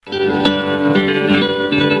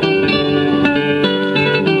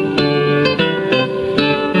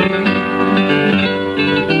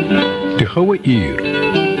uur.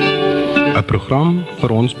 'n program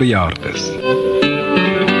vir ons bejaardes.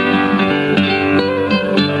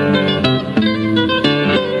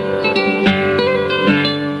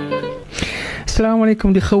 Assalamu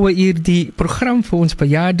alaikum, die goue uur, die program vir ons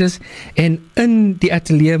bejaardes, en in die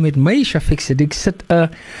atelier met my Shafiq Siddiq sit 'n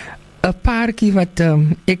paartjie wat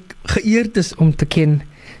ek geëerd is om te ken.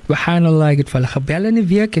 Subhanallah, ek het hulle gebel in die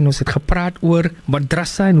week en ons het gepraat oor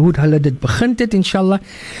madrasa en hoe hulle dit begin het, inshallah.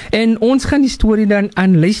 En ons gaan die storie dan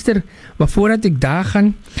aan luister, maar voordat ek daar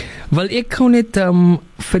gaan, wil ek gewoon net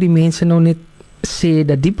vir die mense nou net sê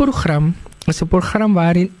dat die program is 'n program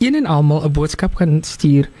waarin een en almal 'n boodskap kan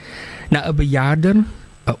stuur na 'n bejaarder,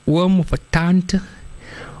 'n oom of 'n tante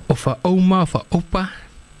of 'n ouma of 'n oupa.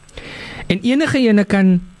 En enige ene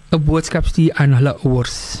kan 'n boodskap stuur aan hulle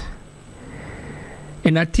ouers.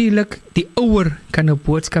 En natuurlik, die ouer kan 'n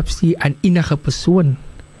boodskap stuur aan enige persoon.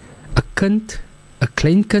 'n kind, 'n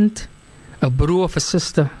kleinkind, 'n broer of 'n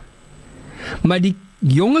suster. Maar die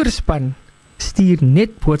jonger span stuur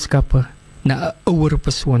net boodskappe na 'n ouer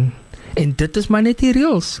persoon. En dit is maar net die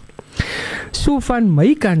reëls. So van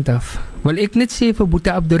my kant af wil ek net sê vir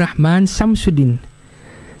Boeta Abdurrahman Samsudin,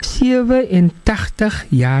 87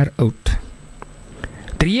 jaar oud.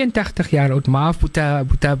 83 jaar oud, maar Boeta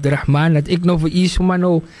Abdurrahman, dat ek nou vir u sommer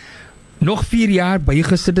nou nog 4 jaar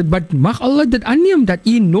bygesit het, maar mag Allah dit aanneem dat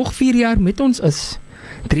u nog 4 jaar met ons is.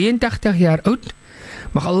 83 jaar oud,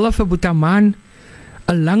 mag Allah vir Boeta man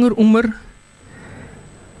 'n langer umr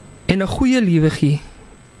en 'n goeie lewe gee.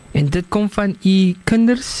 En dit kom van u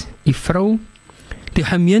kinders, u vrou, die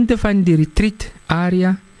gemeente van die retreat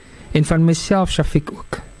area en van myself, Shafiq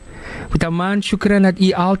ook. Boeta man, shukran dat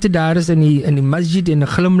u altyd daar is in die masjid en 'n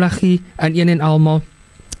glimlaggie aan een en almal.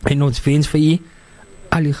 En ons wens vir u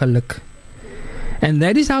al die geluk. And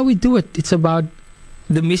that is how we do it. It's about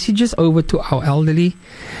the messages over to our elderly.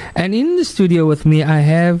 And in the studio with me, I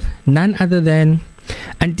have none other than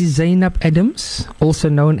Auntie Zainab Adams, also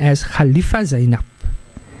known as Khalifa Zainab.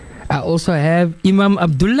 I also have Imam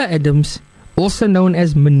Abdullah Adams, also known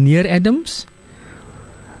as Meneer Adams,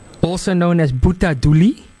 also known as Boeta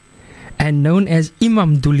Duli, and known as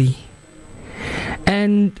Imam Duli.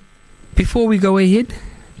 And before we go ahead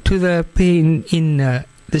to the pain in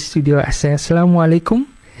the studio, I say Assalamu alaikum.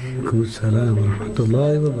 Alaikum assalam wa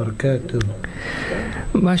rahmatullahi wa barakatuh.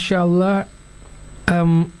 MashaAllah,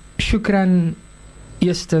 shukran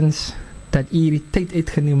eerstens dat u die tyd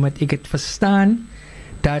uitgeneem het. Ek het verstaan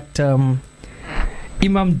dat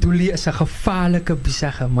Imam Duli is 'n gevaarlike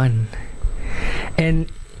besige man. En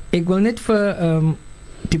ek wil net vir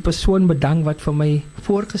die persoon bedank wat vir my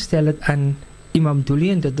voorgestel het aan Imam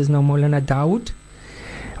Duli, en dit is nou Maulana Daud,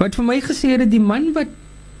 wat vir my gesê het, die man wat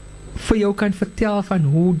vir jou kan vertel van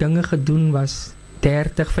hoe dinge gedoen was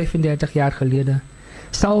 30, 35 jaar gelede,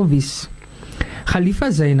 sal wees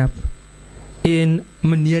Khalifa Zainab en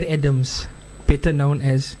Meneer Adams, better known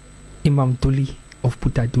as Imam Duli of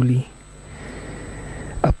Boeta Duli.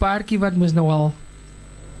 'n paartjie wat mos nou al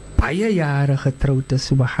baie jare getroud is,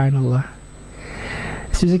 subhanallah.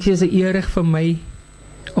 Soos ek sê, is 'n eer vir my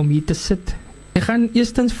om hier te sit. Ek gaan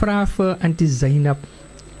eerstens vra vir Auntie Zainab,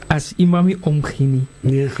 as Imam nie omgee nie.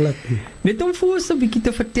 Nee, glad nie. Net om vir ons 'n bietjie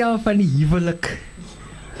te vertel van die huwelik.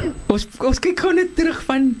 Ons kyk gewoon net terug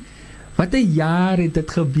van wat 'n jaar het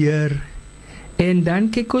dit gebeur. En dan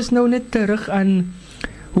kyk ons nou net terug aan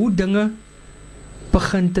hoe dinge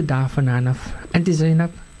begin te daarvan af. Auntie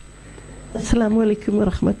Zainab. Assalamu alaikum wa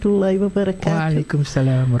rahmatullahi wa barakatuh. Wa alaikum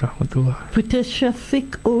salam wa rahmatullah. Boeta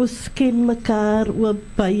Shafiq, ons ken mekaar oor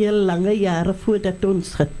baie lange jare voordat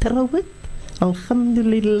ons getrou het.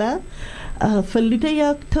 Alhamdulillah. Verlede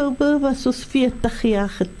Oktober was ons 40 jaar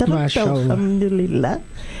getroud. Alhamdulillah.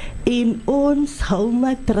 En ons hou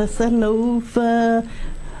madrasa nou vir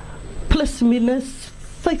plus minus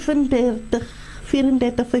 34,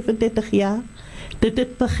 35 jaar. Dit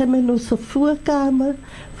het begin in ons voorkamer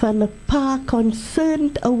van 'n paar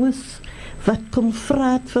concerned ouers wat kom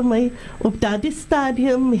vra vir my. Op daardie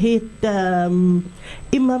stadium het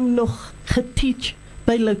Imam nog geteach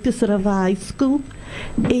by Lotus River High School,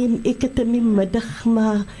 en ek het in die middag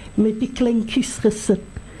maar met die kleintjies gesit.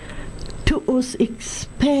 Toe ons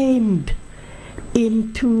expand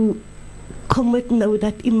en toe kom het nou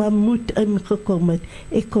dat Imam moet ingekom het.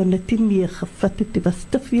 Ek kon dit nie meer gevat het, dit was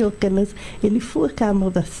te veel kinders en die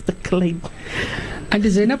voorkamer was te klein. En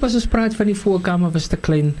die Zainab, as ons praat van die voorkamer was te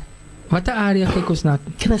klein, wat 'n area kyk ons na?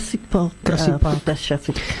 Krassiekpark.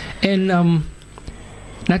 En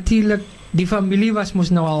natuurlijk, die familie was mos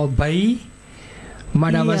nou al by,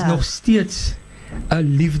 maar daar was nog steeds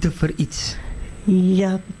 'n liefde vir iets.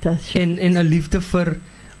 Ja, dat is. En 'n liefde vir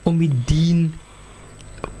om die dien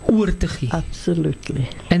oor te gee. Absolutely.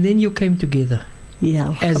 And then you came together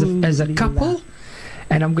Yeah. as a alhamdulillah. couple.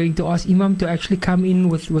 And I'm going to ask Imam to actually come in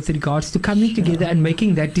with regards to coming together and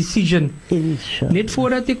making that decision. Inshallah. Net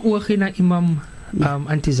voordat ek oorgie na Imam,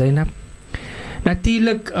 Auntie Zainab.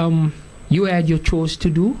 Natuurlijk, you had your chores to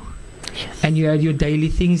do. Yes. And you had your daily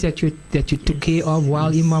things that you took care of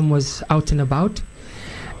while Imam was out and about.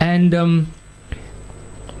 And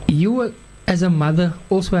you were, as a mother,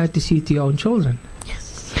 also had to see to your own children.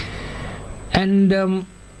 Yes. And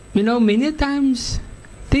you know, many times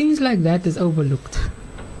things like that is overlooked.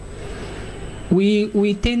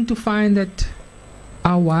 We tend to find that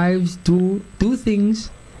our wives do things,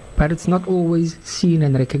 but it's not always seen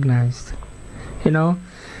and recognized. You know,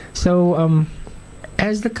 so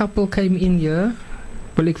as the couple came in here,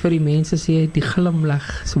 wil ek vir die mense sê die glimlag,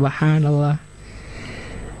 subhanallah,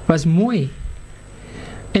 was mooi.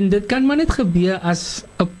 En dit kan maar net gebeur as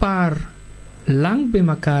 'n paar lang by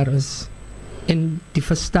mekaar is en die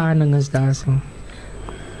verstaaning is daar so.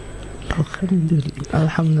 Alhamdulillah.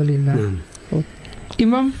 Alhamdulillah.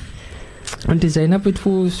 Imam, Auntie Zainab het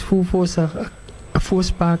vir ons 'n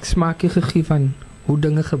voorspraak smaakie gegee van hoe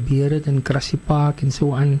dinge gebeur het in Grassy Park and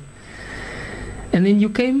so on. And then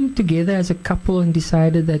you came together as a couple and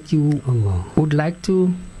decided that you would like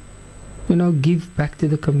to, you know, give back to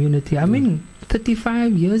the community. I mean,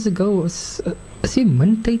 35 years ago was a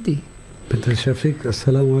min tyd. Peter Shafiq,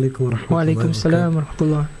 assalamu alaikum wa rahmatullahi Wa alaikum salam wa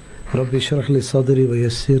rahmatullah. ربي اشرح لي صدري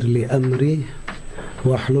ويسر لي أمري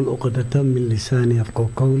واحلل عقدة من لساني يفقهوا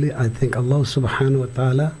قولي. I thank Allah subhanahu wa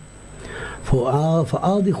ta'ala voor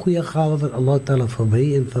al die goeie gaven wat Allah ta'ala voor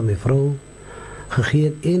mij en voor mijn vrouw gegee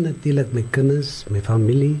het en natuurlijk mijn kinders, mijn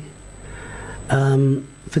familie.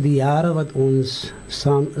 Voor de jaren wat ons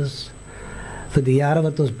saam is, voor de jaren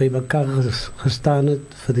wat ons bij elkaar gestaan het,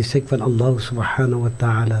 voor de sake van Allah subhanahu wa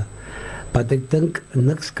ta'ala. Wat ik denk,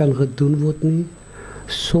 niks kan gedoen worden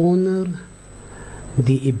zonder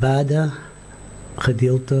die ibadah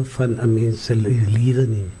gedeelte van een mens leven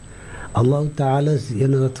nie. Allah Ta'ala is die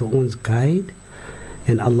ene wat vir ons guide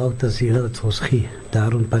en Allah Ta'ala is die ene wat vir ons gee.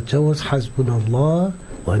 Daarom wat jou is hasbunallah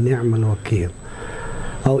wa ni'mal wakeel.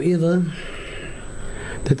 However,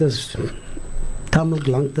 dit is tamelijk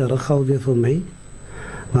lang terug alweer vir my,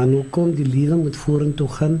 maar nu kom die leven moet vorentoe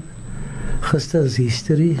gaan. Gister is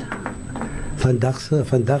history,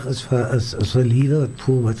 vandag is vir leven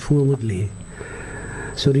wat voor moet lee.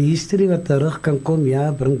 So die history wat terug kan kom,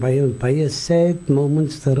 ja, bring baie sad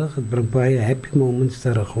moments terug, het bring baie happy moments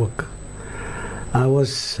terug ook. I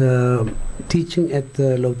was teaching at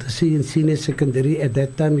Lotusie Senior Secondary. At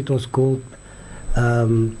that time it was called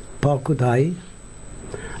Parkwood High.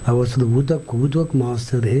 I was the woodwork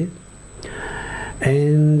master there.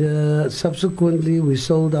 And subsequently we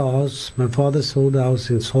sold our house. My father sold the house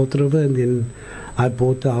in Salt River, and then I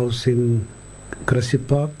bought the house in Grassy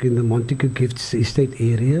Park in the Montague Gifts Estate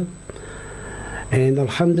area. And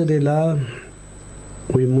Alhamdulillah,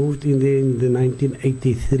 we moved in there in the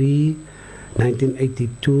 1983,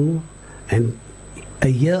 1982, and a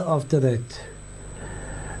year after that,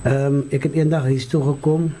 ek het eendag huis toe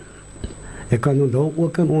gekom. Ek kan onthou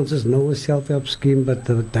ook aan ons is nou 'n selfhelp scheme, but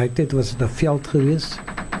daai tyd was dit 'n veld geweest.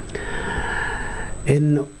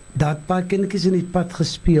 En dat paar kinders in die pad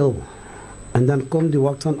gespeel. En dan kom die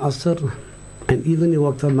wakt van Asr, en even die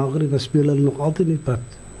wakt van Maghrib, speel hulle nog altyd in die pad.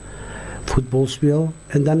 Voetbal speel.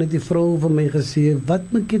 En dan het die vrou vir my gesê, wat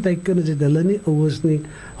maak jy die kinders, het hulle nie ouers nie,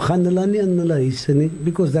 gaan hulle nie in hulle huise nie,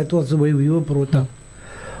 because that was the way we were brought up.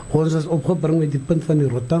 Ons is opgebring met die punt van die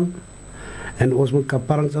rotang, en ons moet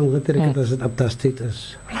kaparings aangetrek het as dit aptastheid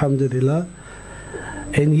is. Alhamdulillah.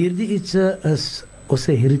 En hierdie iets is ons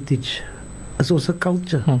heritage, is ons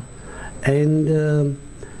culture. And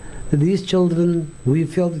these children, we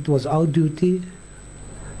felt it was our duty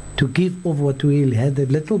to give of what we had, the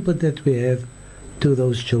little bit that we have, to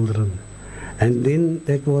those children. And then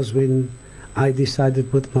that was when I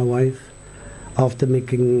decided with my wife, after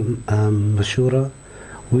making mashura,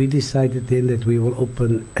 we decided then that we will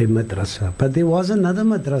open a madrasa. But there was another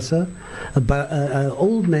madrasa, an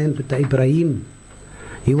old man, Ibrahim.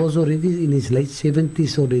 He was already in his late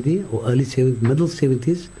 70s already, or early 70s, middle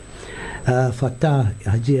 70s. Fatah,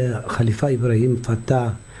 Haji Khalifa Ibrahim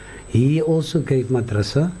Fatah, he also gave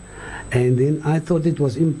madrasa. And then I thought it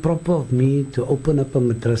was improper of me to open up a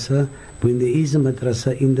madrasa when there is a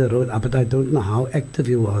madrasa in the road, but I don't know how active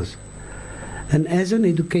he was. And as an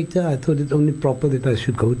educator, I thought it only proper that I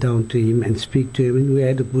should go down to him and speak to him, and we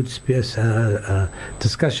had a good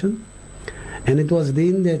discussion. And it was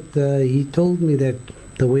then that he told me that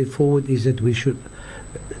the way forward is that we should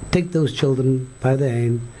take those children by the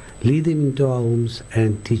hand, lead them into our homes,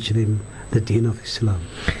 and teach them the deen of Islam.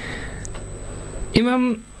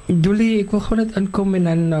 Imam, Dully, ek wil gewoon net inkom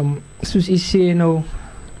en dan, soos jy sê,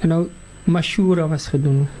 Mashura was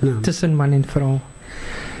gedoen, tussen man en vrou.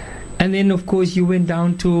 And then, of course, you went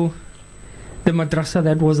down to the madrasa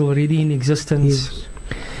that was already in existence.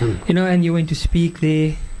 Yes. And you went to speak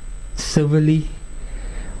there, civilly,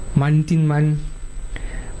 man teen man,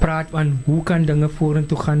 praat van hoe kan dinge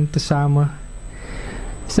vorentoe gaan tesame.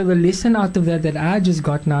 So the lesson out of that I just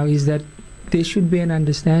got now is that there should be an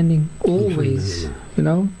understanding always,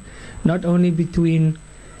 not only between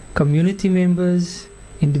community members,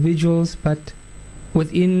 individuals, but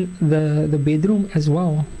within the bedroom as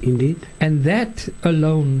well. Indeed. And that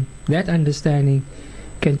alone, that understanding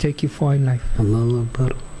can take you far in life. Allahu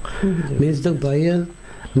Akbar. Mens dink baie,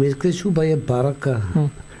 mens kry so baie baraka.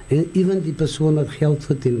 En even die persoon wat geld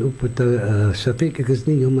verdien, ook met Shafiq, ek is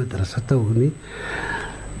nie jou madrasa toe nie.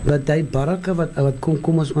 Dat die baraka wat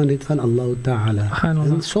kom ons maar net van Allah Ta'ala.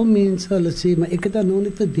 En sommige mense, hulle sê, maar ek het daar nog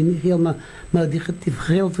nie verdien nie geld, maar die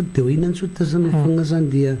geld verdwyn en so tussen my vingers aan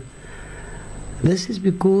die. This is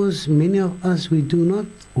because many of us,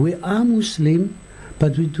 we are Muslim,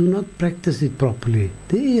 but we do not practice it properly.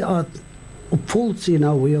 There are faults in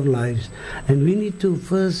our way of lives, and we need to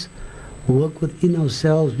first work within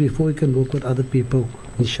ourselves before we can work with other people,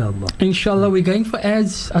 inshallah. Inshallah, we're going for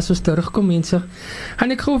ads. As ons terugkom, mense,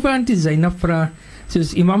 gaan ek gou vir Auntie Zainab vra,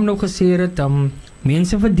 soos Imam nou gesê het,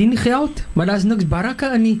 mense verdien geld, maar daar's niks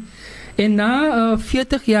baraka in nie. En na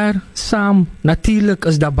 40 jaar saam, natuurlijk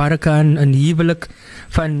is daar baraka in huwelik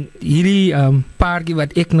van hierdie paartjie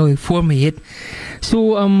wat ek nou voor my het.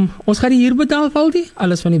 So, ons gaan die hier betaal, Valdi.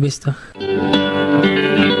 Alles van die beste.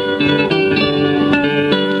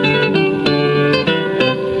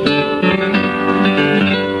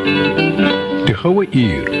 Die Goue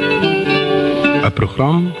Uur, 'n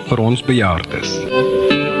program vir ons bejaardes.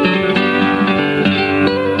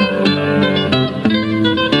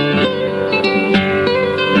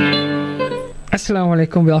 Assalamu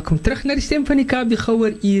alaikum, welkom terug na die stem van die Kaap, die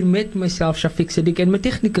Goue Uur met myself, Shafiq Siddiq, en my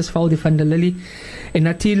technicus Valdi van der Lily, en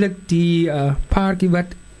natuurlijk die paartjie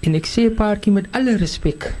wat, en ek sê paartjie met alle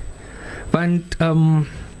respect, want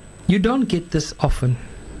you don't get this often,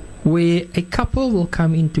 where a couple will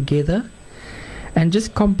come in together, and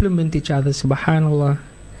just compliment each other, subhanallah.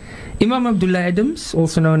 Imam Abdullah Adams,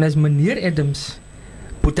 also known as Meneer Adams,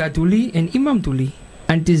 Buta Duli, and Imam Duli,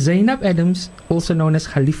 Auntie Zainab Adams, also known as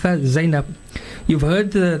Khalifa Zainab. You've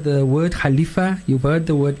heard the word Khalifa, you've heard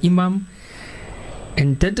the word Imam,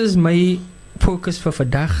 and dit is my focus vir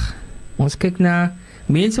vandag. Ons kyk na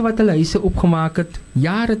mense wat hulle huise opgemaak het,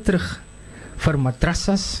 jare terug, vir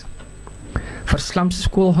madrassas, vir slums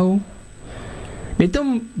skoolhou, net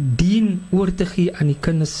om dien oor te gee aan die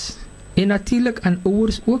kinders, en natuurlijk aan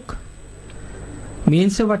ouers ook,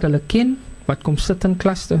 mense wat hulle ken, wat kom sit in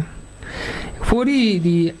klaste. Voor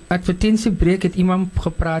die advertentiebreek het Imam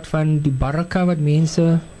gepraat van die baraka wat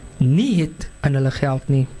mense nie het aan hulle geld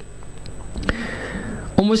nie.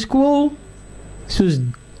 Om 'n skool soos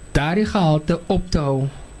daardie gehalte op te hou,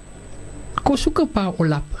 kos ook 'n paar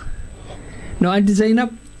olap. Nou, Auntie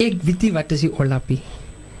Zainab, ek weet nie wat is die olapie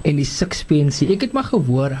en die sixpence. Ek het maar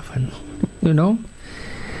gehoor daarvan,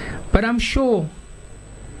 But I'm sure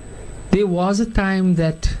there was a time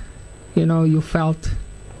that, you felt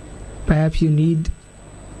perhaps you need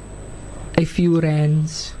a few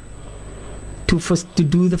rands to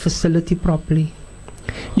do the facility properly.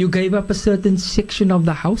 You gave up a certain section of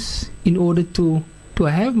the house in order to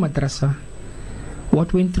have madrasa.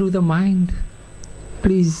 What went through the mind?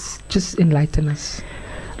 Please, just enlighten us.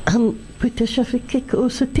 Peter Shafiq, kyk,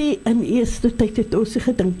 ons het in eerste tyd het ons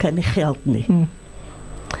gedink aan die geld nie.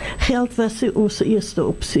 Geld was ons eerste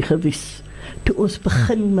opsie gewees. Toe ons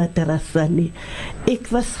begin madrasa nie. Ek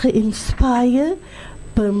was geïnspireer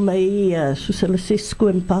by my, soos hulle sê,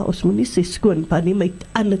 skoonpa, ons moet nie sê skoonpa nie, my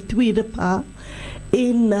ander tweede pa,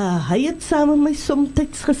 en hy het saam met my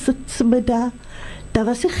somtyds gesit met daar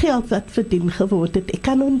was die geld wat verdien geword het. Ek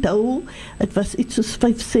kan onthou, het was iets soos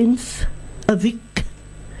 5 cents 'n week,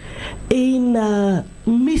 en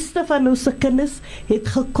meeste van ons kinders het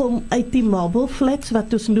gekom uit die marble flats,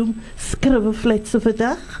 wat ons noem skrywe flats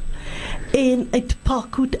vandag, en uit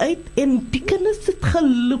Parkwood uit, en die kinders het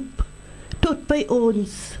geloop tot by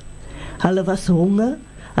ons. Hulle was honger,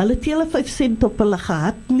 hulle het hele 5 cent op hulle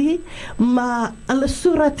gehad nie, maar hulle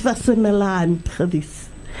surat was in hulle hand gewees.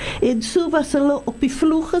 En so was hulle op die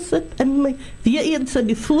vloer gesit, weer eens in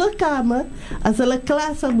die voorkamer, as hulle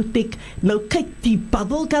klaar sou moet ek, nou kyk die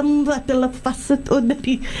bubblegum wat hulle vastsit onder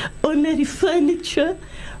die furniture,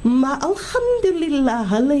 maar alhamdulillah,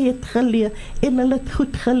 hulle het geleer, en hulle het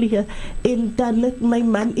goed geleer, en dan het my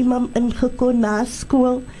man Imam ingekon na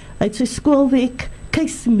skool, Hy het sy skoolweek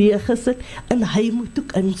keis meegesit en hy moet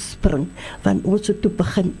ook inspring, want ons het toe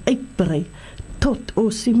begin uitbrei tot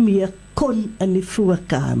ons nie meer kon in die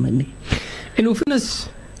voorkamer nie. En hoeveel is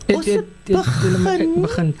Ons het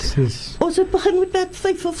begin precies. Ons het begin met net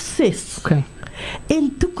 5 of 6. Okay. En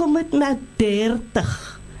toe kom het na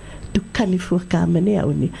 30. Toe kan die voorkamer nie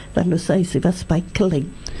hou nie, want ons huisie was baie klein.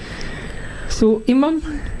 So, Imam,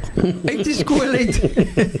 uit die skool uit.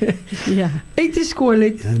 Ja. Uit die skool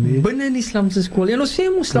uit, nee. binne in die islamse skool. En ons sê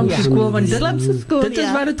islamse skool, want Islamse skool, dit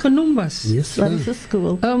is wat het genoem was. Yes, Wat sir. is 'n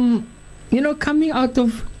skool? You know, coming out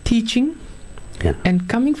of teaching Yeah. and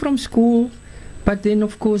coming from school, but then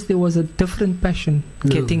of course there was a different passion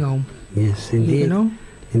getting home. Yes, indeed. You know?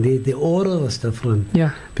 Indeed, the aura was different.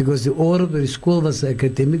 Yeah. Because the aura by the school was an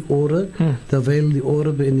academic aura, terwijl die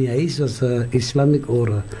aura by in die huis was een Islamic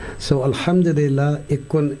aura. So, alhamdulillah, ik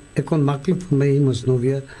kon makkelijk voor mij moest nog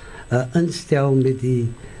weer instel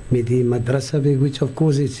met die madrasa, which of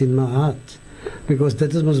course is in my heart. Because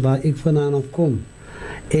that is waar ik vandaan afkom.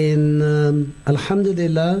 En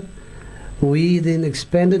alhamdulillah, we then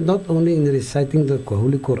expanded not only in reciting the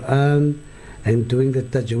Holy Quran and doing the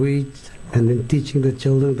tajweed and then teaching the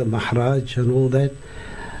children the mahraj and all that,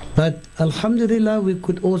 but alhamdulillah we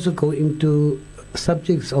could also go into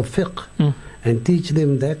subjects of fiqh and teach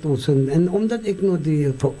them that also. En omdat ik nog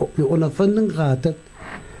die ondervinding gehad heb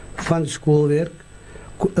van schoolwerk,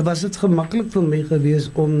 was het gemakkelijk voor mij geweest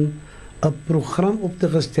om een programma op te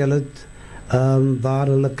stellen waar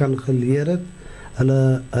hulle kan geleer het.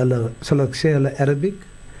 Hulle, sal ek sê, hulle Arabic,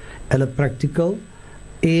 hulle practical,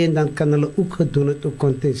 en dan kan hulle ook gedoen het op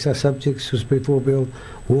contextuele subjects, soos bijvoorbeeld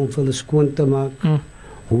hoe om hulle skoon te maak,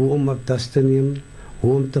 hoe om abdas te neem,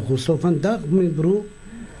 hoe om te gossel. Vandag, my broer,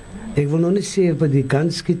 ek wil nog nie sê wat die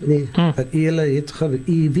kans skiet nie, dat julle het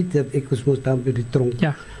weet dat ek moes dan by die tronk.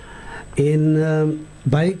 Ja. En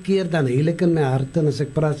baie keer dan heel ek in my hart, en as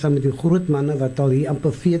ek praat saam met die groot manne wat al hier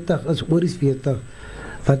amper 40 is, oor die 40,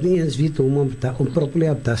 wat nie eens weet om properly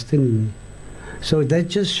abdas te neem. So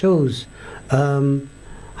that just shows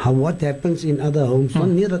what happens in other homes.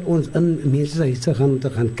 Want nie dat ons in mense se huise gaan om te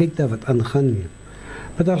gaan kyk daar wat aangaan nie.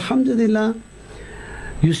 But alhamdulillah,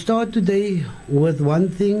 you start today with one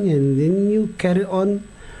thing and then you carry on,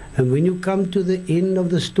 and when you come to the end of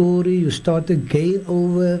the story, you start again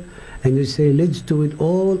over and you say, let's do it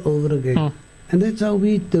all over again. And that's how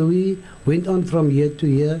we went on from year to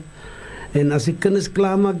year. En as die kinders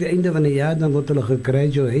klaarmaak die einde van die jaar, dan word hulle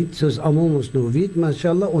gegraduate, soos almal ons nou weet,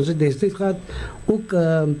 mashallah, ons het destijds gehad, ook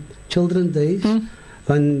Children's Days,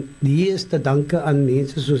 want die is te danke aan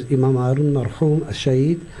mense soos Imam Harun Marhoum,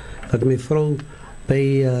 as-Shahid, wat my vrou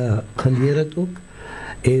by geleer het ook,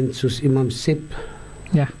 en soos Imam Sep,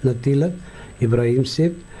 natuurlijk, Ibrahim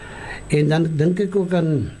Sep, en dan denk ek ook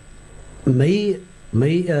aan my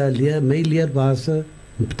leerbase,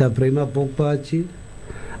 Tabrema Bokbaatje,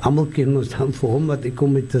 allemaal ken ons dan vir hom, wat ek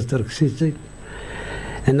kom met district 6.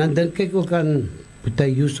 En dan denk ek ook aan Buta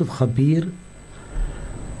Yusuf Khabir,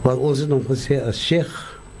 wat ons het hom gesê as sheikh,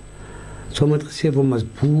 soms het gesê vir hom as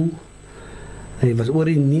boe, hy was oor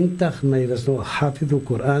die 90, maar hy was nog hafid al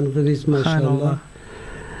Koran geweest, mashallah.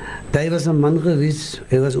 Hy was een man geweest,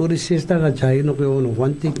 hy was oor die 60, as hy nog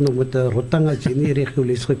want ek nog met die rotang, as jy nie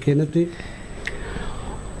regulies geken het.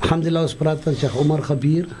 Alhamdulillah, ons praat van Sheikh Omar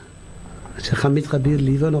Khabir, Sheikh Hamid Khabir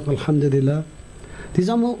liever nog, alhamdulillah. Die is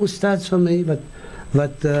allemaal ustads van mij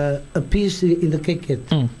wat een piece in de kijk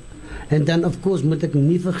het. En dan, of course, moet ik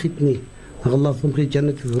niet vergeten nie. Maar Allah van die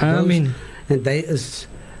Jannat Amen. En hij is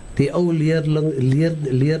die oude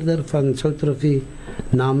leerder van Soutrafie,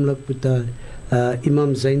 namelijk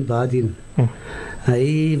Imam Zainab.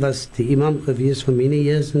 Hij was de imam geweest voor many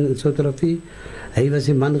years in Soutrafie. Hij was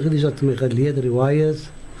die man geweest wat mij geleerd, riwayas,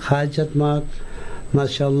 hajat maakt,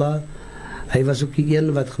 mashallah. Hij was ook die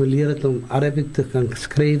een wat geleerd het om Arabic te gaan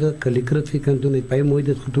schrijven, calligrafie kan doen. Hij heeft baie mooi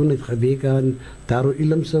dit gedaan, hij heeft gewerkt aan Darul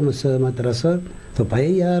Ilmse madrasa voor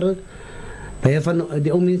baie jaren. Baie van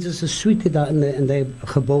die oude mensen zijn suite daar in die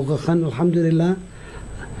gebouw gegaan, alhamdulillah.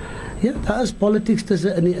 Ja, daar is politics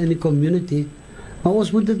tussen in die community, maar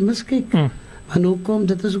ons moet dit miskijken. En hoe komt,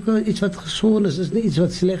 dat is ook iets wat gezond is, is niet iets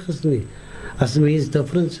wat slecht is nie. Als de mensen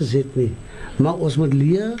differences het nie. Maar ons moet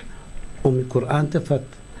leren om de Koran te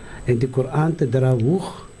vatten. En die Koran te dra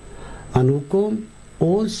hoog aan hoekom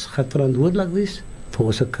ons gaat verantwoordelijk wees voor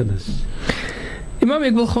onze kinders. Imam,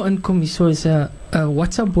 ek wil gou inkom hier, so is 'n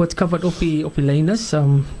WhatsApp boodskap wat op die lyn is.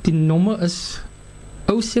 Die nommer is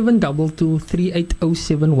 0722380712.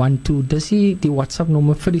 Dis die WhatsApp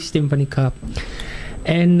nommer vir die stem van die Kaap.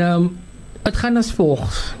 En het gaan as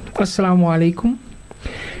volg. Assalamu alaikum.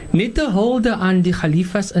 Net te hulde aan die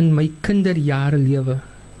khalifas in my kinderjare lewe.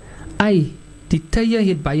 Ai, die tye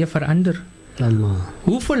het baie verander. Allah.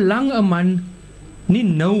 Hoe verlang 'n man nie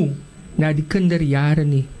nou na die kinderjare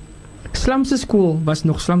nie. Slamse skool was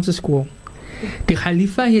nog slamse skool. Die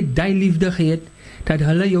Khalifa het daai liefde gehad dat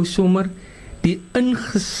hulle jou sommer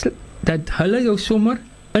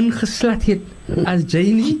ingeslat het as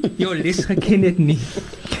jy nie jou les geken het nie.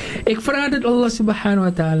 Ek vra dit Allah subhanahu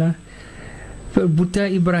wa ta'ala vir Boeta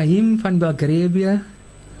Ibrahim van Belgravia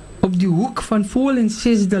op die hoek van Vol en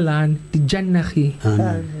 6de Laan die Jannah gee.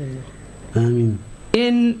 Amen.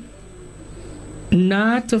 En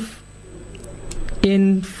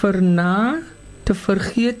te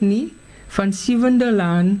vergeet nie van 7de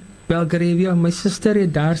Laan Belgravia. My suster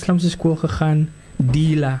het daar slamse skool gegaan,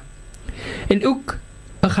 Dila. En ook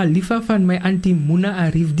 'n Khalifa van my auntie Muna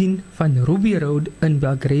Arifdin van Ruby Road in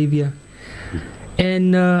Belgravia.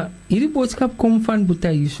 En hierdie boodskap kom van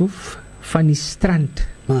Boeta Yusuf van die strand.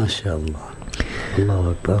 MashaAllah. Allahu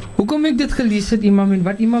Akbar. Hoekom ek dit gelees het, Imaam, en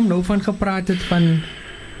wat Imaam nou van gepraat het van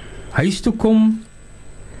huis toe kom,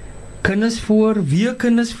 kinders voor, wie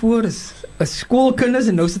kinders voor is skoolkinders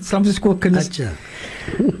en nou sit slamse skoolkinders.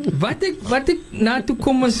 Wat ek na toe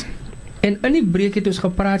kom is, en in die breek het ons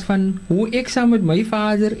gepraat van hoe ek saam met my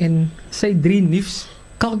vader en sy 3 neefs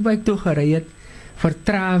Kalkwyk toe gery het vir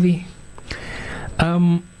Trawie.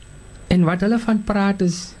 En wat hulle van praat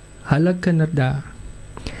is hulle kinderdae.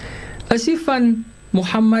 Is die van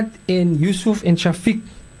Mohammed en Yusuf en Shafiq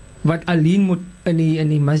wat alleen moet in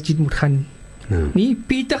die masjid moet gaan. Nee,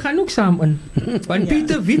 Pieter gaan ook saam in. Want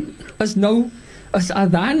Pieter weet is nou as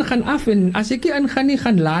adhan gaan af en as ek hier ingaan nie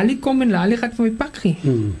gaan Lali kom en Lali gaan vir my pak gee.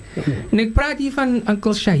 En ek praat hier van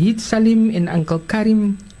Uncle Shahid Salim en Uncle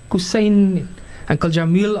Karim Hussein, Uncle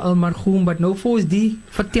Jamil Al-Marhoum wat nou vir ons die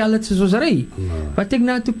vertel het soos ons ry. Wat ek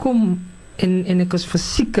na toe kom en ek is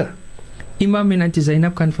verseker Imaam en Auntie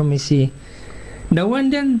Zainab kan vir my sê nou en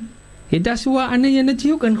dan het daar so 'n ander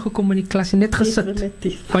enetjie ook ingekom in die klas en net gesit.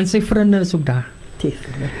 Want sy vriende is ook daar.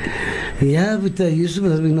 Ja, Boeta Yusuf,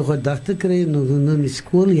 as ek nog 'n dag te kry nog in die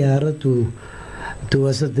skooljare toe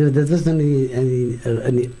was dit was in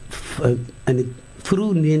die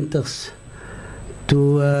vroeg 90s.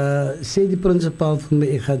 Toe sê die prinsipaal vir my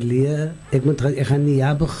ek gaan leer, ek gaan nie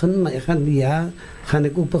jaar begin, maar gaan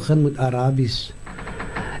ek ook begin met Arabies.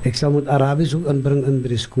 Ek sal met Arabies ook inbring in by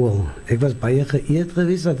die skool. Ek was baie geëerd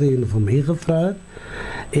geweest dat hy vir my gevra het.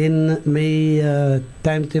 En my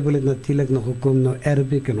timetable het natuurlijk nog gekom, nou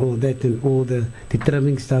Arabic en all that en all die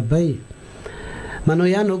trimmings daarbij. Maar nou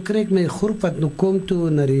ja, nou krijg ik mijn groep wat nu komt toe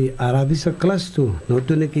naar die Arabische klas toe. Nou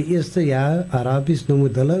toen ik het eerste jaar Arabisch nou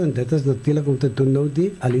moet hulle, en dat is natuurlijk om te doen nou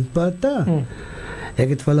die Alif Bata. Ik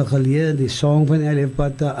heb wel geleerd, die song van Alif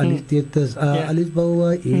Bata, Alif Tetes, Alif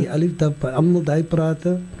Bawa, Alif Tapa, allemaal die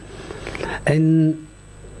praten. En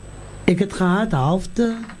ik heb gehad,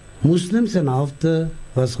 halfte moslims en halfte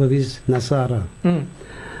was geweest Nasara.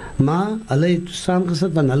 Maar hulle het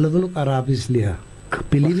saamgesit want hulle wil ook Arabisch leren.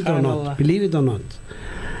 Believe it or not.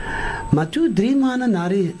 Maar toe 3 maande na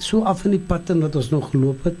die so af in die pad en wat ons nog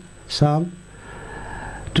geloop het saam.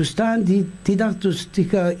 Toe staan die dag toe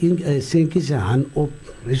steek seentjie sy hand op.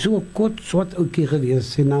 Hy so 'n kort swart ouetjie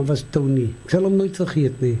gewees. Sy naam was Tony. Ek sal hom nooit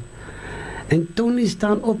vergeet nie. En Tony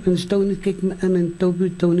staan op en Tony kyk my in en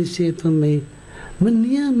Tony sê vir my: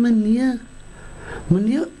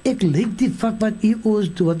 Meneer, ek lyk die vak wat u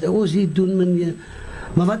ons doen, wat ons hier doen, meneer.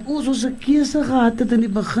 Maar wat ons 'n keuse gehad het in die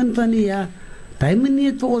begin van die jaar, die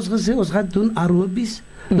meneer het vir ons gesê, ons gaan doen Arabies.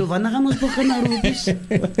 Nou, wanneer gaan ons begin Arabies?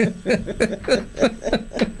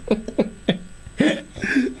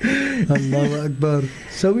 Allahu Akbar.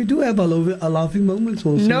 So we do have a laughing moments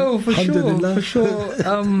also. No, for sure.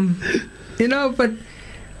 You know, but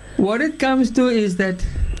what it comes to is that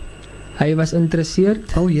hy was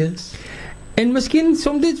geïnteresseerd. Oh yes. En miskien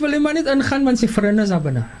soms wil hy maar net ingaan want sy vriende is daar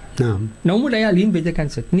binne. Nou moet hy alleen by die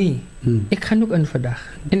kant sit. Nee, ek gaan ook in vandag.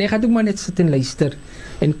 En ek gaan ook maar net sit en luister.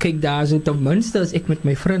 En kyk daar so, ten minste as ek met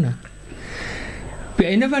my vriende. By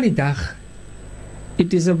einde van die dag,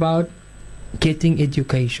 it is about getting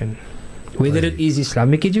education. Whether it is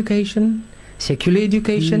Islamic education, secular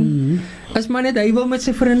education, as maar net hy wil met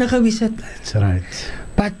sy vriende gewees het. That's right.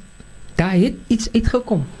 But daar het iets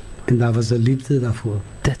uitgekom. En daar was 'n liefde daarvoor.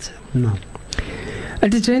 Dit. Nou.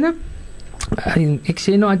 Auntie Zainab, ek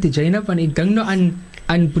sê nou Auntie Zainab, want ek dink nou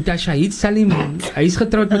aan Boeta Shahid Salim. Hy is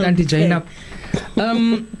getrouwd met Auntie Zainab.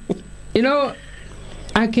 You know,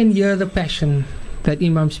 I can hear the passion that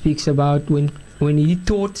Imam speaks about when he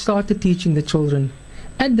started teaching the children.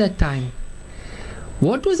 At that time,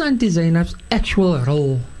 what was Auntie Zainab's actual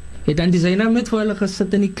role? Het Auntie Zainab net vir hulle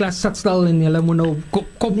gesit in die klas satstal en hulle moet nou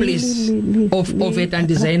kop lees? Of het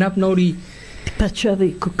Auntie Zainab nou die Pacha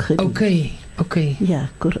week ook gedoen. Okay. Ja,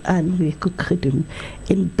 Koran week ook gedoen.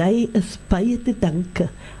 En die is baie te danke.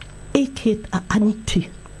 Ek het 'n auntie.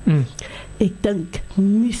 Ek dink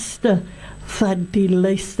meeste van die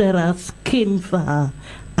luisteraars ken vir haar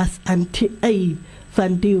as Auntie A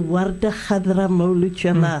van die Warde Gadra Maulid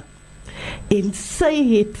Jamaat. En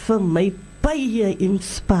sy het vir my baie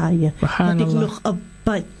inspireer. Dat ek nog 'n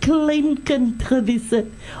baie klein kind gewees het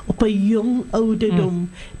op 'n jong ouderdom.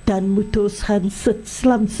 Dan moet ons gaan sit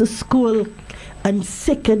Slamse skool aan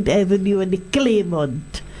 2nd Avenue in die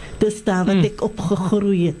Claremont. Dis daar wat ek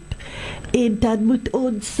opgegroei het. En dan moet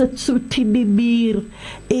ons sit so teen die muur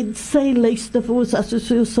en sy luister vir ons as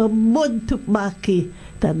ons so mond opmaak,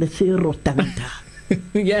 dan is sy rotanda.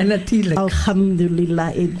 Ja, natuurlijk.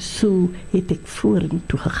 Alhamdulillah, en so het ek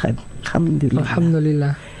vorentoe gegaan.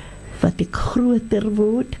 Alhamdulillah. Wat ek groter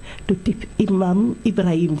word, doet die Imaam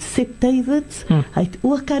Ibrahim Septijwits. Hy het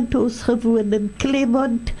ook aan ons gewoon in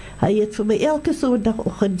Claremont. Hy het vir my elke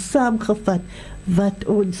sondagoggend saamgevat wat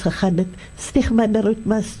ons gegaan het, Stigmanarut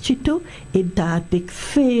Masjid toe, en daar het ek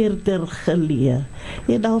verder geleer.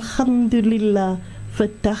 En alhamdulillah,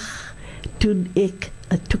 vandag toen ek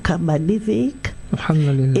toe kan my nie week,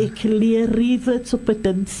 ek leer rivets op 'n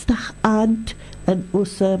dinsdag aand in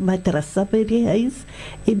ons madrasa by die huis,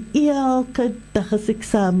 en elke dag as ek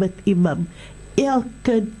saam met Imaam,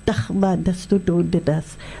 elke dag maandag tot donderdag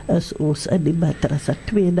is ons in die madrasa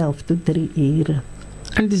 2,5 tot 3 ure.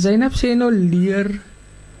 En die Zainab sê nou leer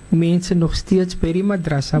mense nog steeds by die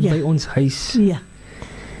madrasa by ons huis. Ja.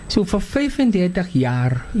 So vir 35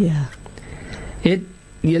 jaar het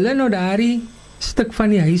julle nou daardie stuk van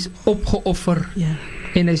die huis opgeoffer.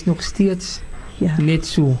 En hy is nog steeds net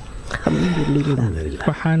so. Alhamdulillah.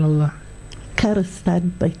 Subhanallah. Karre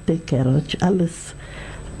staan buite garage, alles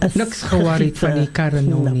is niks gewaar van die karre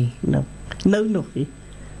nou nie. Nou nog nie.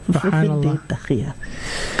 Subhanallah.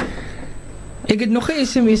 Ek het nog 'n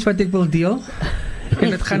SMS wat ek wil deel. En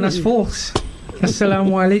dit gaan as volgs.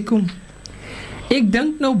 Assalamu alaikum. Ek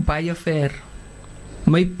dink nou baie ver.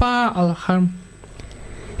 My pa Alham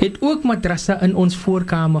het ook madrassa in ons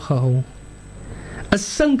voorkamer gehou. 'n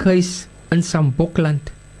Sinkhuis in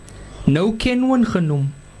Sambokland. Nou Kenwan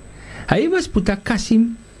genoem. Hy was Boeta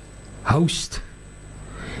Kasim host.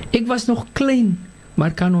 Ek was nog klein,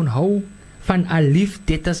 maar kan onthou van alif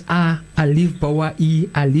detas a, alif bawa I,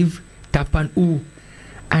 alif tapan u,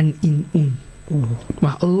 an in un.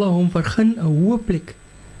 Maar Allah hom vergun 'n hoë plek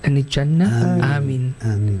in die Jannah. Amin.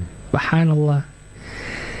 Subhanallah.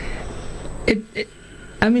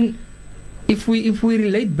 I mean, if we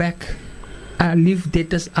relate back, alif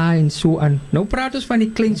detas a en so aan. Nou praat ons van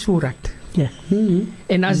die klein surat.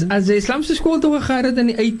 En as die Islamse skool toe gegaan het in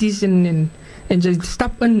die 80s en jy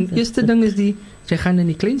stap in, eerste ding is jy gaan in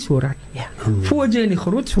die klein surat. Voor jy in die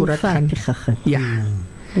groot surat gaan.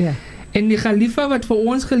 Ja. En die Khalifa wat vir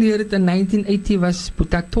ons geleer het in 1980 was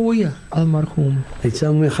Boetatoye almarhum. Hy het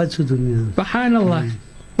saam met Gatso doen. Subhanallah.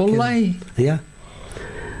 Wallahi. Ja.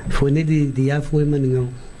 Voor net die jaar voor my nou.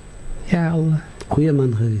 Ja Allah. Goeie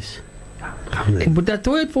man gewees. En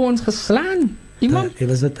Boetatoye het vir ons geslaan. Imaam? Hy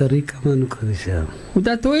was 'n rike man ook gewees, ja.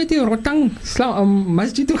 Boetatoye het die rotang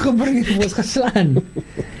masjid toe gebring en vir ons geslaan.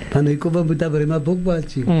 Dan ek kom by Brema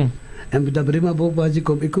Bokbaatjie. En by Brema Bokbaatjie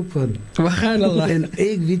kom ek ook van. Subhanallah. En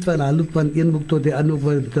ek weet van al van een boek tot die ander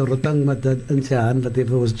van die rotang met dat in sy hand wat hy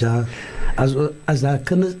vir ons ja. As daar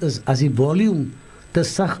kennis is, as die volume te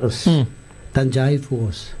sag is, dan jaai vir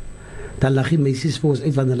ons. Dan lag die meisies vir ons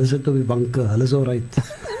uit want hulle sit op die banke, hulle is alright.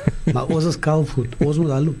 Maar ons is kaalvoet, ons moet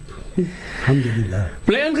al loop. Alhamdulillah.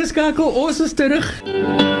 Bly ingeskakel, ons is terug.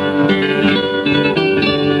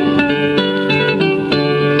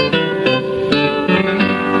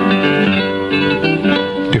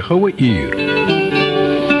 Die Goue Uur,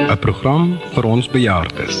 'n program vir ons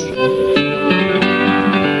bejaardes.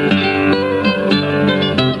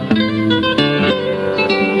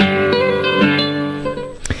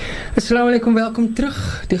 Assalamu alaikum, welkom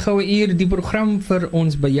terug. Die Goue Uur, die program vir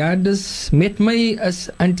ons bejaardes. Met my is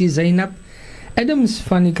Auntie Zainab Adams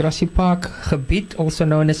van die Grassy Park gebied, also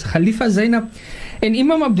known as Khalifa Zainab, en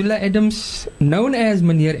Imam Abdullah Adams, known as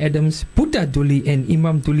Meneer Adams, Boeta Duli en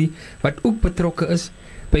Imam Duli, wat ook betrokke is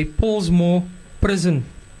by Paulsmoor Prison.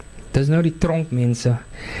 Dis nou die tronk mense.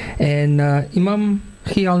 En Imam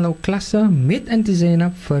gee al nou klasse met Auntie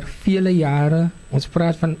Zainab vir vele jare. Ons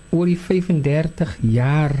praat van oor die 35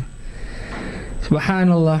 jaar.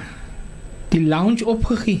 Subhanallah, die lounge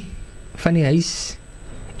opgegee van die huis,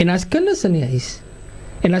 en as kinders in die huis,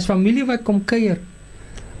 en as familie wat kom kuier,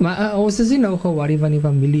 maar ons is nie nou geworry van die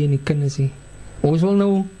familie en die kinders nie, ons wil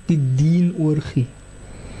nou die dien oorgee.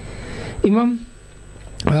 Imam,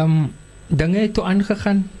 dinge het toe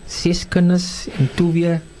aangegaan, 6 kinders en toe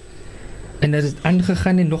weer, en het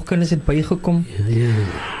aangegaan en nog kinders het bygekom. Ja.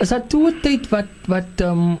 Is dat toe 'n tyd wat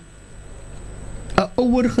 'n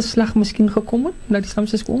ouer geslag miskien gekom het na die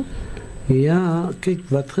Islamse skool? Ja, kyk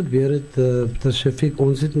wat gebeur het, spesifiek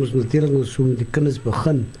ons het mos natuurlik ons so met die kinders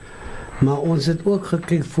begin. Maar ons het ook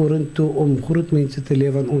gekyk vorentoe om groot mense te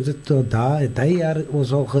leer, want ons het tot daai jaar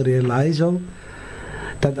ons al gerealiseer al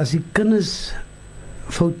dat as die kinders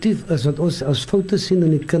foutief is, wat ons as foute sien in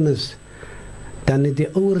die kinders, dan het die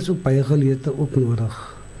ouers ook baie geleerde ook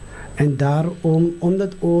nodig. En daarom,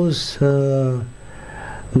 omdat ons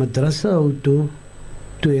madrasa hou toe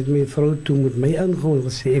het my vrou toe met my ingehoor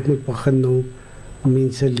gesê, ek moet begin nou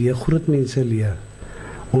mense leer, groot mense leer.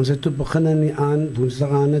 Ons het toe begin in die aand,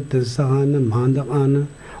 woensdag aan, dinsdag aan, maandag aan.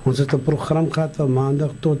 Ons het 'n program gehad van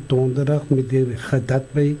maandag tot donderdag met die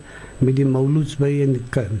gedat by, met die mauluds by en die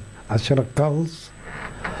asrakals.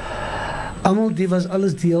 Almal die was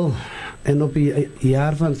alles deel. En op die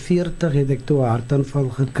jaar van 40 het ek toe 'n hartaanval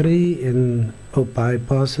gekry en op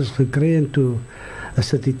bypasses gekry en toe is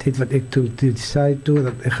dit die tyd wat ek toe decide toe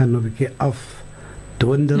dat ek gaan nog 'n bietjie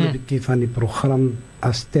afdwindel 'n bietjie van die program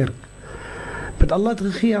as sterk. Met Allah het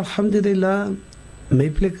gegee, alhamdulillah, my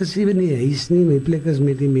plek is nie in die huis nie, my plek is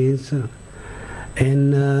met die mense.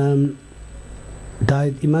 En daar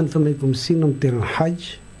het iemand van my kom sien om te gaan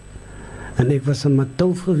hajj. En ek was in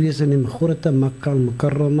Matoof gewees in die grote Makkah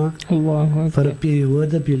al-Mukarrama vir 'n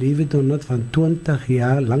periode, believe it or not, van 20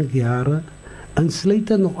 jaar, lang jare.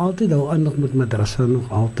 Insluitend nog altyd, hou aan nog met madrasa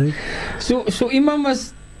nog altyd. So Imaam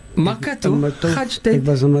was Makkah toe, Hajj ek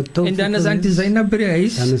was in Matoof. en dan is aan die Zainab by die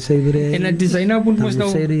huis. Dan is sy by die huis. En die Zainab moet mos nou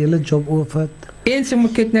sy die hele job oorvat. En sy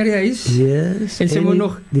moet kyk na die huis. Yes. En sy moet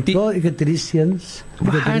nog ek het 3 seuns.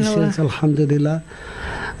 Alhamdulillah.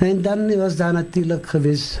 En dan was daar natuurlijk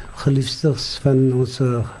geweest geliefdes van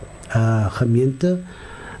onze gemeente,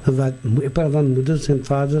 wat van moeders en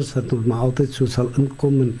vaders, dat me altijd zo zal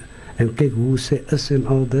inkomen en kijk hoe ze is en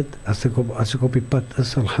al dit, als ik op die pad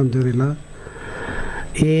is, alhamdulillah.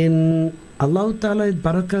 En Allah Ta'ala het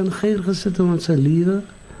baraka en geir gezet in onze leven.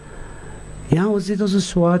 Ja, ons het onze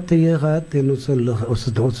zwaar tegen gehad en ons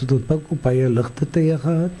het ook op baie lichte tegen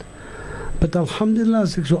gehad. Maar alhamdulillah,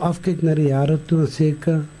 als ik zo afkijk naar de jaren toen,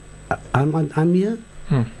 zeker aan je.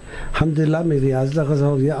 Alhamdulillah, mijn verjaardag is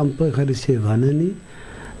alweer amper gereserveerd niet.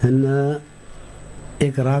 En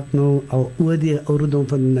ik raak nu al oor die ouderdom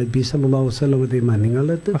van de Nabi sallallahu alaihi wasallam wat hij maningen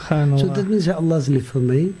laten. Zo dat mensen Allah is lief voor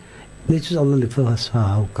mij. Net zoals Allah lief voor was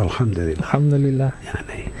ook, alhamdulillah. Alhamdulillah. Ja,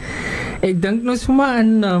 nee. Ik denk nog zomaar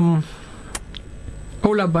aan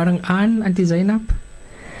Ola bareng aan die Zainab.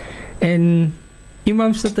 En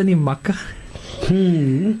Imaam sit in die Makkah.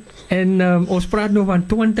 En ons praat nou van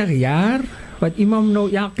 20 jaar, wat Imaam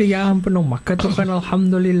nou elke jaar amper nou Makkah toe gaan,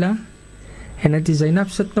 alhamdulillah. En die Zainab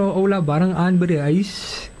sit nou Ola bareng aan by die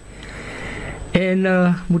huis.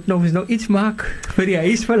 En moet nou iets maak vir die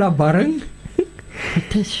huis vir la bareng.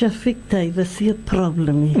 Het is Shafiq, daar was hier 'n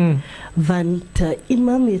probleem. Want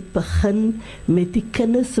Imaam het begin met die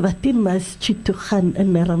kinders wat die masjid toe gaan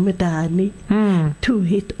in Ramadan. Toe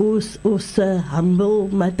het ons humble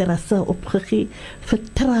madrasa opgegee vir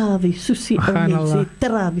Tarawih, soos die ou mense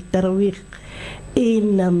Tarawih.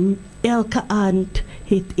 En elke aand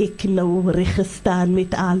het ek nou reg gestaan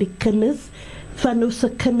met al die kinders, van ons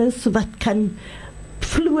kinders wat kan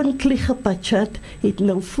fluently gepatchat, het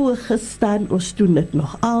nou voorgestaan, ons doen het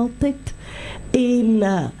nog altyd. En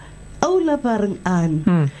Oula bareng aan,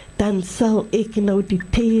 dan sal ek nou die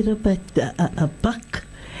tere bak,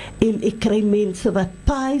 en ek kry mense wat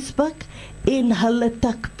pies bak, en hulle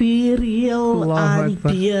takbir heel aan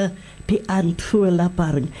die antwoorde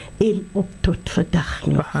bareng, en op tot vandag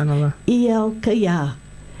nog. Elke jaar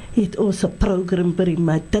het ons 'n program by die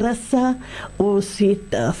madrasa, ons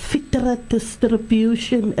het fitra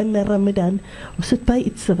distribution in Ramadan, ons het by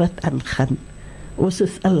iets wat aangaan. Ons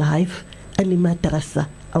is alive in die madrasa,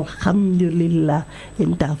 alhamdulillah,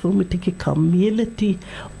 en daarvoor moet ek die community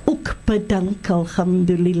ook bedank,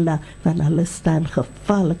 alhamdulillah, want hulle staan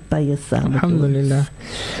gevallig by je samen. Alhamdulillah.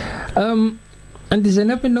 En die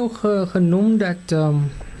Zainab het nog genoem dat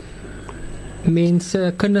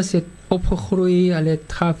mense, kinders het opgegroeid, hulle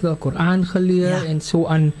het gaaf de Koran geleerd en zo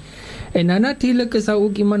aan. En dan natuurlijk is daar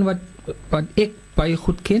ook iemand wat ik baie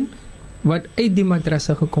goed ken, wat uit die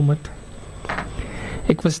madrasa gekomen het.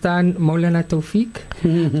 Ik verstaan Maulana Tawfiq.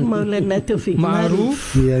 Maulana Tawfiq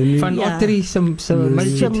Maruf van Otri se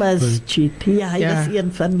masjid. Ja, hij was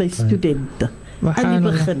een van mijn studenten. Aan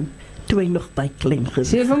die begin. toe hy nog baie klein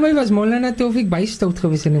gewees. Sê vir my, was Maulana Taufik baie stout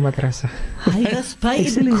gewees in die madrasa? Hy was baie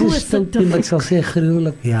Ek sê nie koos stout nie, maar ek sal sê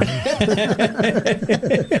gruwelijk, ja.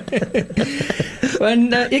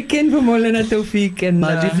 Want ek ken vir Maulana Taufik en...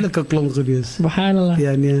 Maar lieflike klomp gewees. Subhanallah.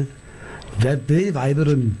 Ja, nee. Very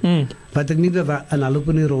vibrant. Wat ek nie in al op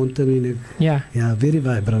in die rondte meen ek. Ja. Yeah, very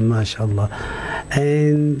vibrant, mashallah.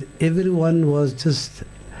 And everyone was just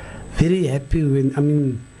very happy when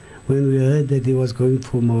we heard that he was going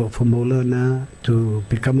for Maulana, to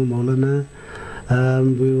become a Maulana.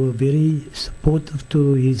 We were very supportive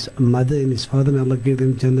to his mother and his father. May Allah give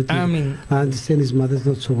them Jannah. Ameen. I understand his mother's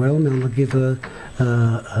not so well. May Allah give her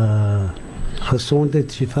gezondheid,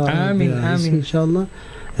 shifa. Ameen, ameen. Inshallah.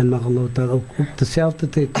 En mag Allah ta'ala ook dezelfde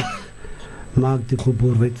tijd maak die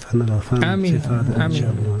geboorheid van zijn vader.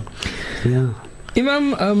 Inshallah. Ja.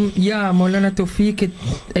 Imam, ja, Maulana Taufik het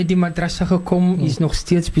uit die madrasa gekom, is nog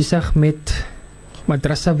steeds bezig met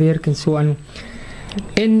madrasa werk en zo aan.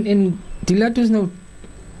 En die laat ons nou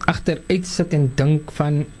achteruit sit en dink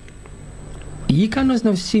van, hier kan ons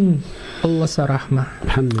nou sien Allah's rahma.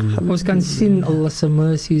 Ons kan sien Allah's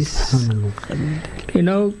mercies. You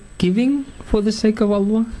know, giving for the sake of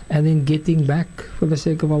Allah and then getting back for the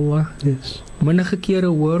sake of Allah. Yes. Menige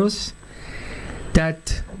kere hoor ons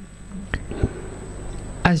dat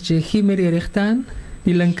as jy hier met die regterhand,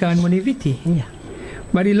 die linkerhand moet nie weet nie. Ja.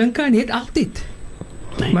 Maar die linkerhand het altyd.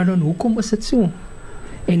 Maar dan hoekom is dit so?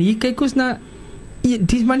 En hier kyk ons na,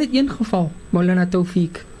 dit is maar net een geval, Maulana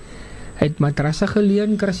Taufik. Hy het madrasa geleer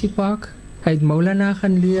in Krassie Park, hy het Maulana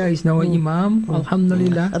gaan leer, hy is nou 'n imam,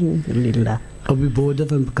 alhamdulillah. Alhamdulillah. Op die borde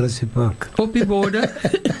van Krassie Park. Op die borde.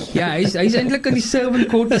 Ja, hy is eintlik in die servant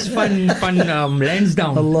quarters van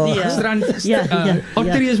Lansdowne. Allah. Ja. Strand, Ja.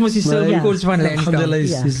 Ottery is mos die servant quarters van Lansdowne.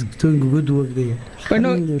 Alhamdulillah, is doing good work there.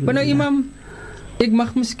 Maar nou imam, ek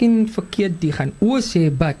mag miskien verkeerd die gaan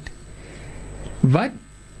sê, but wat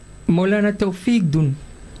Maulana Taufik doen,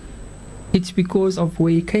 it's because of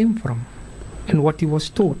where he came from and what he was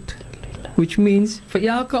taught, which means vir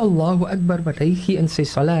elke Allahu Akbar wat hy gee in sy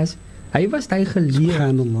salas, hy was hy geleer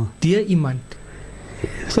Subhanallah. deur iemand.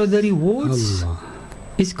 So the rewards Allah.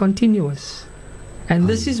 is continuous, and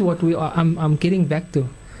this is what I'm getting back to,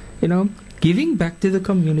 you know, giving back to the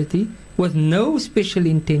community with no special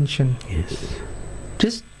intention, Yes.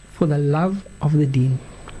 just for the love of the deen.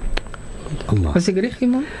 Allah. Was ek reg,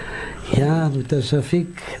 imam? Yeah, Dr. Shafiq,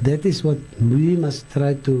 that is what we must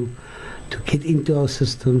try to get into our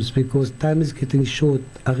systems, because time is getting short.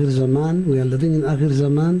 Akhir Zaman, we are living in Akhir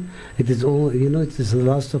Zaman. It is all, you know, it is the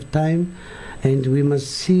last of time. And we must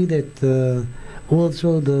see that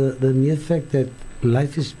also the mere fact that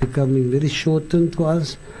life is becoming very shortened to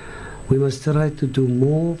us. We must try to do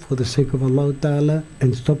more for the sake of Allah Ta'ala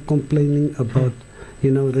and stop complaining about,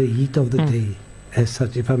 you know, the heat of the day as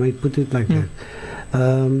such, if I might put it like that.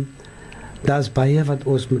 Daar's baie wat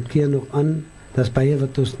ons moet keer nog aan. Daar's baie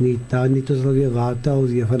wat ons nie. Daar nie ons alweer water als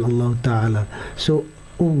hier van Allah Ta'ala. So,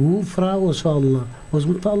 hoe vra ons vir Allah? Ons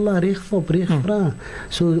moet vir Allah reg vra.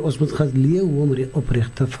 So, ons moet gaan leer hoe om opreg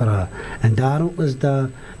te vra. En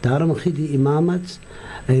daarom gee die imamats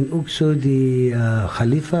en ook so die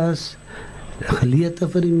khalifas geleerde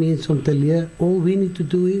vir die mense om te leer. All we need to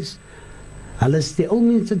do is, hulle is die ou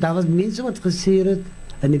mense, daar was mense wat gesê het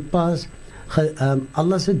in die pas,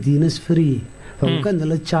 Allah se dien is free. Hoe kan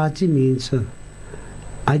hulle charge mense?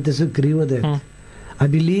 I disagree with that. I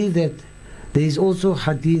believe that there is also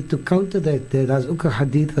hadith to counter that. Daar's ook 'n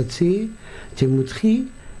hadith wat sê jy moet gee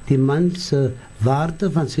die man se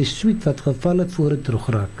waarde van sy sweet wat geval het voor dit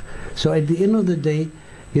terugraak. So at the end of the day,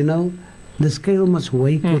 you know, the scale must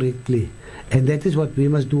weigh correctly. And that is what we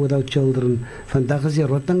must do with our children. Vandag is die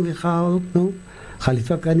rotting weggehaal ook nou.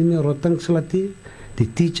 Khalifa kan nie meer rotting slat nie.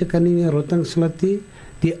 Die teacher kan nie meer rotting slat nie.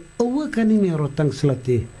 Die ouwe kan nie meer rotting slat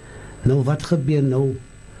nie. Nou wat gebeur nou?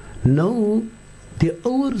 Nou, die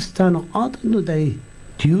ouer staan nog altyd met die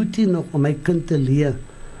duty nog om my kind te leer.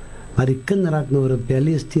 Maar die kind raak nou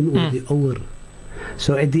rebellious teenoor die ouer.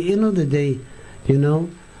 So at the end of the day, you know,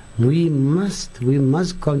 we must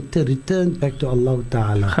return back to Allah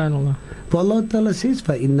Ta'ala. Subhanallah. For Allah Ta'ala says,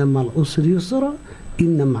 فَإِنَّ مَعَ الْعُسْرِ يُسْرًا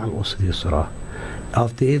إِنَّ مَعَ الْعُسْرِ يُسْرًا.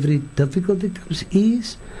 After every difficulty comes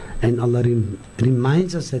ease, and Allah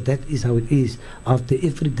reminds us that is how it is. After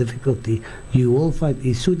every difficulty, you will find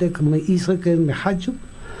ease. So dat ek my ease gekry in my hajjub,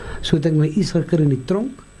 so dat ek my ease gekry in die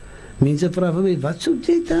tronk. Mense vra vir my, wat soek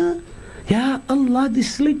jy daar? Ja, Allah, die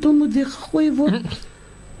sleutel moet weggegooi word.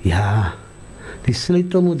 Ja, die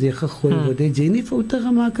sleutel moet weggegooi word. Het jy nie foute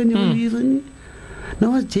gemaak in jou lewe nie?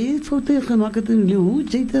 Nou as jy foute gemaak het in jou lewe, hoe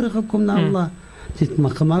het jy teruggekom na Allah? Jy het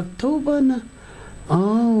maar gemaak tauba na.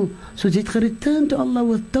 Oh, so jy het gereturn to Allah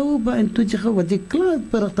with tawbah en toe jy wat jy klaar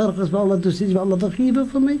terug is by Allah, toe sê jy Allah vergewe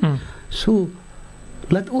vir my. So,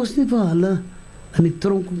 laat ons nie vir hulle in die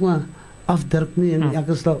tronk maar afdruk nie en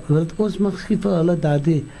elke slag, laat ons mag gee vir hulle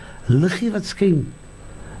daardie liggie wat skyn.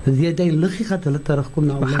 Dat jy die liggie gaat hulle terugkom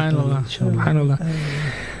na Allah. Subhanallah.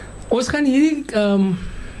 Ons gaan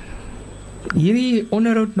hierdie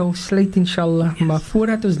onderhoud nou sluit inshallah, maar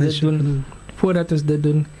voordat ons dit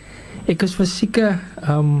doen, ek is verseker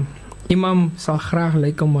Imaam sal graag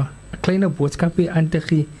lyk om 'n klein boodskapie aan te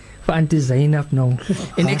gee vir Auntie Zainab nou.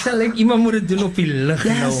 En ek sal like Imaam moet dit doen op die lig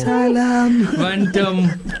nou. Ja, salam. Want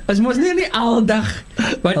as mos nie aldag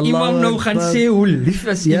wat Imaam nou gaan sê hoe lief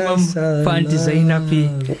is Imaam vir Auntie Zainab.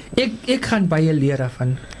 Ek gaan baie leer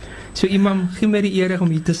van. So Imaam, gee my die eer om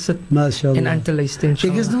hier te sit en aan te luister.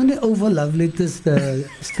 Ek is nog nie over lovely, it is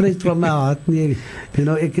straight from my heart nie. You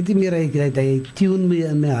know, ek het nie meer hy tune me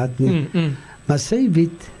in my hart nie. Maar sy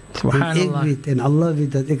weet, en ek weet, en Allah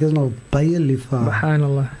weet dat ek is nog baie lief van.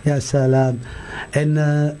 Subhanallah. Ja, salam. En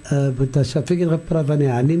Buta Shafiq het gepraat van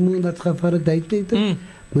die honeymoon wat gevaar het die tyd.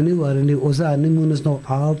 Moenie worry nie, ons honeymoon is nog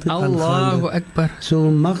altyd aangaande. Allahu Akbar. So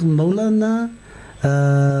mag Maulana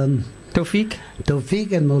Tawfiq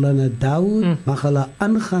en Maulana Dawood mag hulle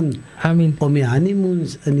aangaan. Amin. Om die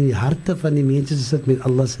honeymoons in die harte van die mense te sit met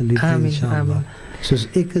Allah se liefde, inshallah. Soos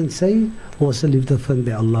ek en sy ons liefde vind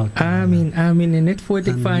by Allah. Amin, amin. En net voor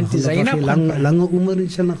ek van Auntie Zainab lange umur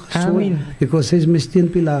inshallah. Amin. Because she's my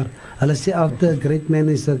steenpilaar. Hulle sê after a great man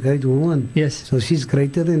is a great woman. Yes. So she's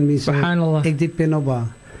greater than me. So Subhanallah. ek depend op haar.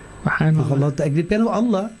 Subhanallah. Ek depend op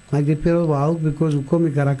Allah, maar ek depend op haar ook because hoe kom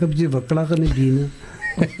ek raak op die wakkelig in die diene.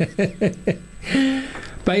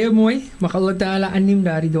 Baie mooi, mag Allah Ta'ala aanneem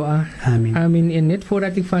daardie dua. Amin. Amin. En net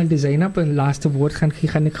voordat ek van Zainab 'n laaste woord gaan gee,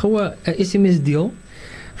 gaan ek gou 'n SMS deel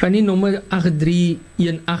van die nommer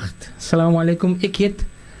 8318. Assalamu alaikum. Ek het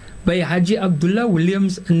by Haji Abdullah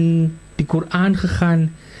Williams in die Koran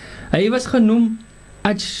gegaan. Hy was genoem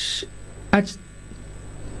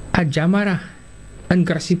Ajamara in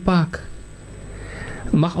Grassy Park.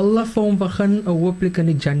 Mag Allah vir hom begin 'n hooplik in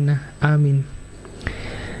die Jannah. Amin.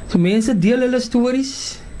 So mense deel hulle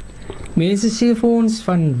stories. Mense sê vir ons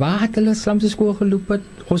van waar het hulle Islamse skool geloop het.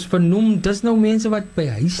 Ons vernoem dis nou mense wat by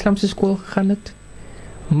hy Islamse skool gegaan het.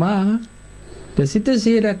 Maar dis nie te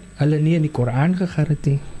sê dat hulle nie in die Koran gegaan het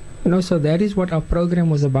nie. You know, so that is what our program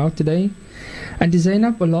was about today. And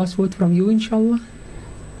Zainab, a last word from you, inshallah.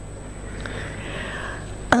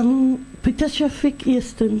 Peter Shafiq,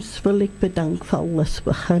 eerstens wil ek bedank vir Allah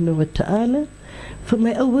subhanahu wa ta'ala vir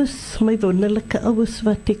my ouers, my wonderlike ouers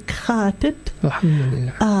wat ek gehad het.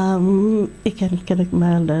 Alhamdulillah. Ek kan ek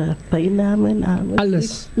maar bynaam en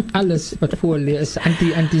alles wat voor lê is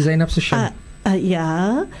Auntie Zainab se show.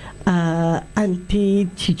 Ja, Auntie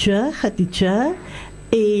Chicha, Khadija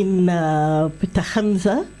en Peter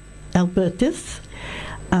Hamza, Albertus,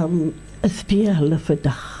 is weer hulle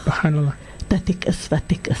vandag. Subhanallah. Dat ek is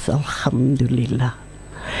wat ek is, alhamdulillah.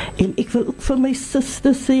 En ek wil ook vir my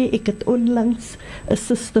suster sê, ek het onlangs 'n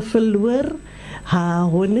suster verloor.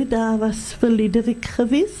 Haar honde daar was verlede week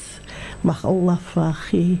gewees. Mag Allah vir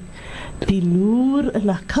die noor in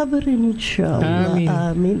haar kamer, inshallah. Amin.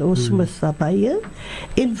 Amin. Ons mis baie.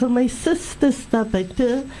 En vir my susters daar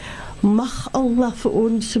buite, mag Allah vir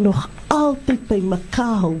ons nog altyd by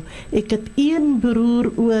mekaar hou. Ek het een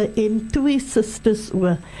broer oor en twee susters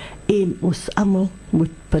oor. En ons almal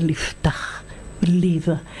moet beliefdig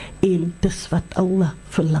lewe. En dis wat Allah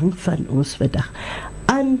verlang van ons vandag.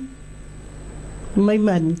 Aan my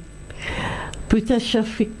man, Peter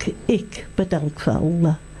Shafiq, ek bedank vir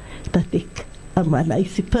Allah dat ek, man, hy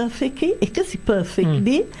is perfect, ek is perfect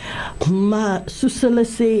nie, maar soos hulle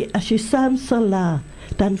sê, as jy saam sal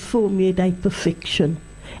dan vorm jy die perfection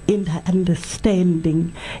in the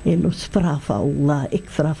understanding. En ons vra vir Allah, ek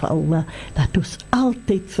vra vir Allah dat ons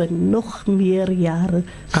altyd vir nog meer jare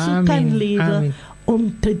so kan lewe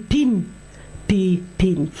om te dien die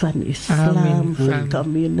dien van Islam, van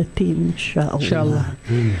community, inshallah.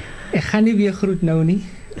 Ek gaan nie weer groet nou nie,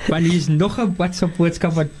 want hier is nog 'n WhatsApp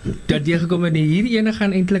boodskap wat daar gekom het. Hierdie ene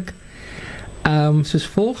gaan eintlik soos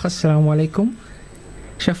volg. Assalamu alaikum.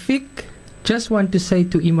 Shafiq, just want to say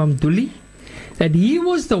to Imam Duli that he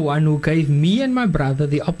was the one who gave me and my brother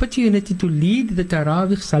the opportunity to lead the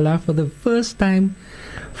Tarawih Salah for the first time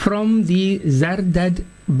from the Zardad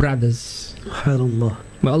brothers. Subhanallah.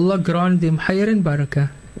 May Allah grant them khayr and barakah.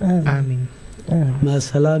 Amin. Ma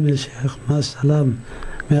salam, ya Sheikh. Ma salam.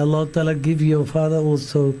 May Allah Ta'ala give your father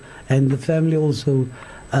also and the family also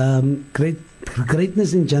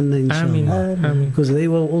greatness in Jannah, inshallah. Amin. Because they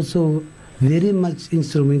were also very much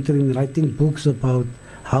instrumental in writing books about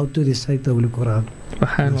how to recite the Holy Quran.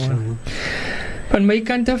 Subhanallah. Van my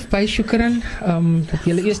kant af, baie shukran dat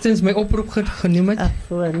julle eerstens my oproep genoem het.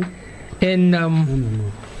 Afwan. En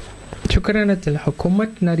shukran dat julle gekom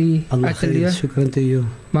het na die atelier. Shukran to you.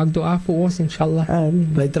 Maak dua vir ons, inshallah.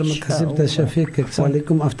 Later makasib ta Shafiq.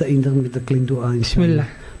 Assalamualaikum after eindig met 'n klein dua. Bismillah.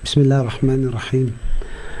 Bismillahir Rahmanir Rahim.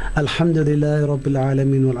 Alhamdulillahi Rabbil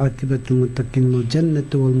Alamin wal 'aqibatu lil muttaqin wal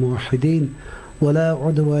jannatu wal muwahhidin. ولا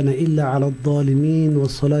عدوان إلا على الظالمين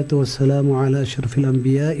والصلاة والسلام على أشرف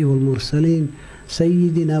الأنبياء والمرسلين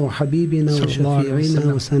سيدنا وحبيبنا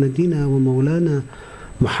وشفيعنا وسندنا ومولانا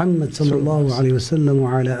محمد صلى الله عليه وسلم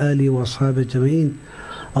وعلى آله وأصحابه أجمعين.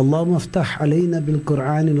 اللهم افتح علينا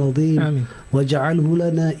بالقرآن العظيم آمين. واجعله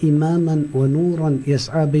لنا إماما ونورا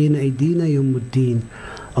يسعى بين أيدينا يوم الدين.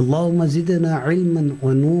 اللهم زدنا علما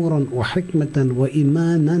ونورا وحكمة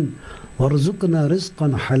وإيمانا وارزقنا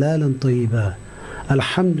رزقا حلالا طيبا.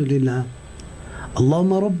 الحمد لله.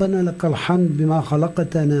 اللهم ربنا لك الحمد بما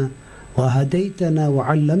خلقتنا وهديتنا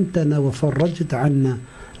وعلمتنا وفرجت عنا.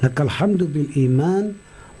 لك الحمد بالإيمان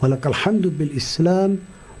ولك الحمد بالإسلام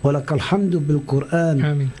ولك الحمد بالقرآن.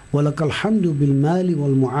 آمين. ولك الحمد بالمال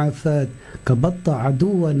والمعافاة. كبطت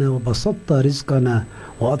عدونا وبسطت رزقنا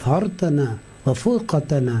وأظهرتنا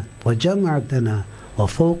وفوقتنا وجمعتنا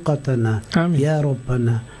وفوقتنا. آمين. يا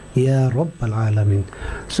ربنا يا رب العالمين.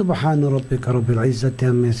 سبحان ربك رب العزة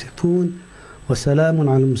عما يصفون وسلام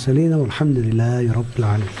على المرسلين والحمد لله رب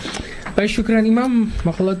العالمين. Baie shukran Imam.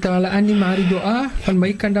 Mag Allah Ta'ala aanneem die dua. Van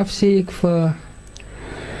my kant af sê ek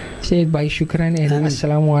baie shukran en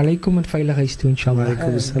assalamu alaikum en veilig huis toe inshallah. Wa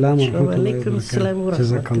alaikum assalam wa rahmatullahi wa barakatuh. Wa alaikum assalam wa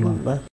rahmatullah.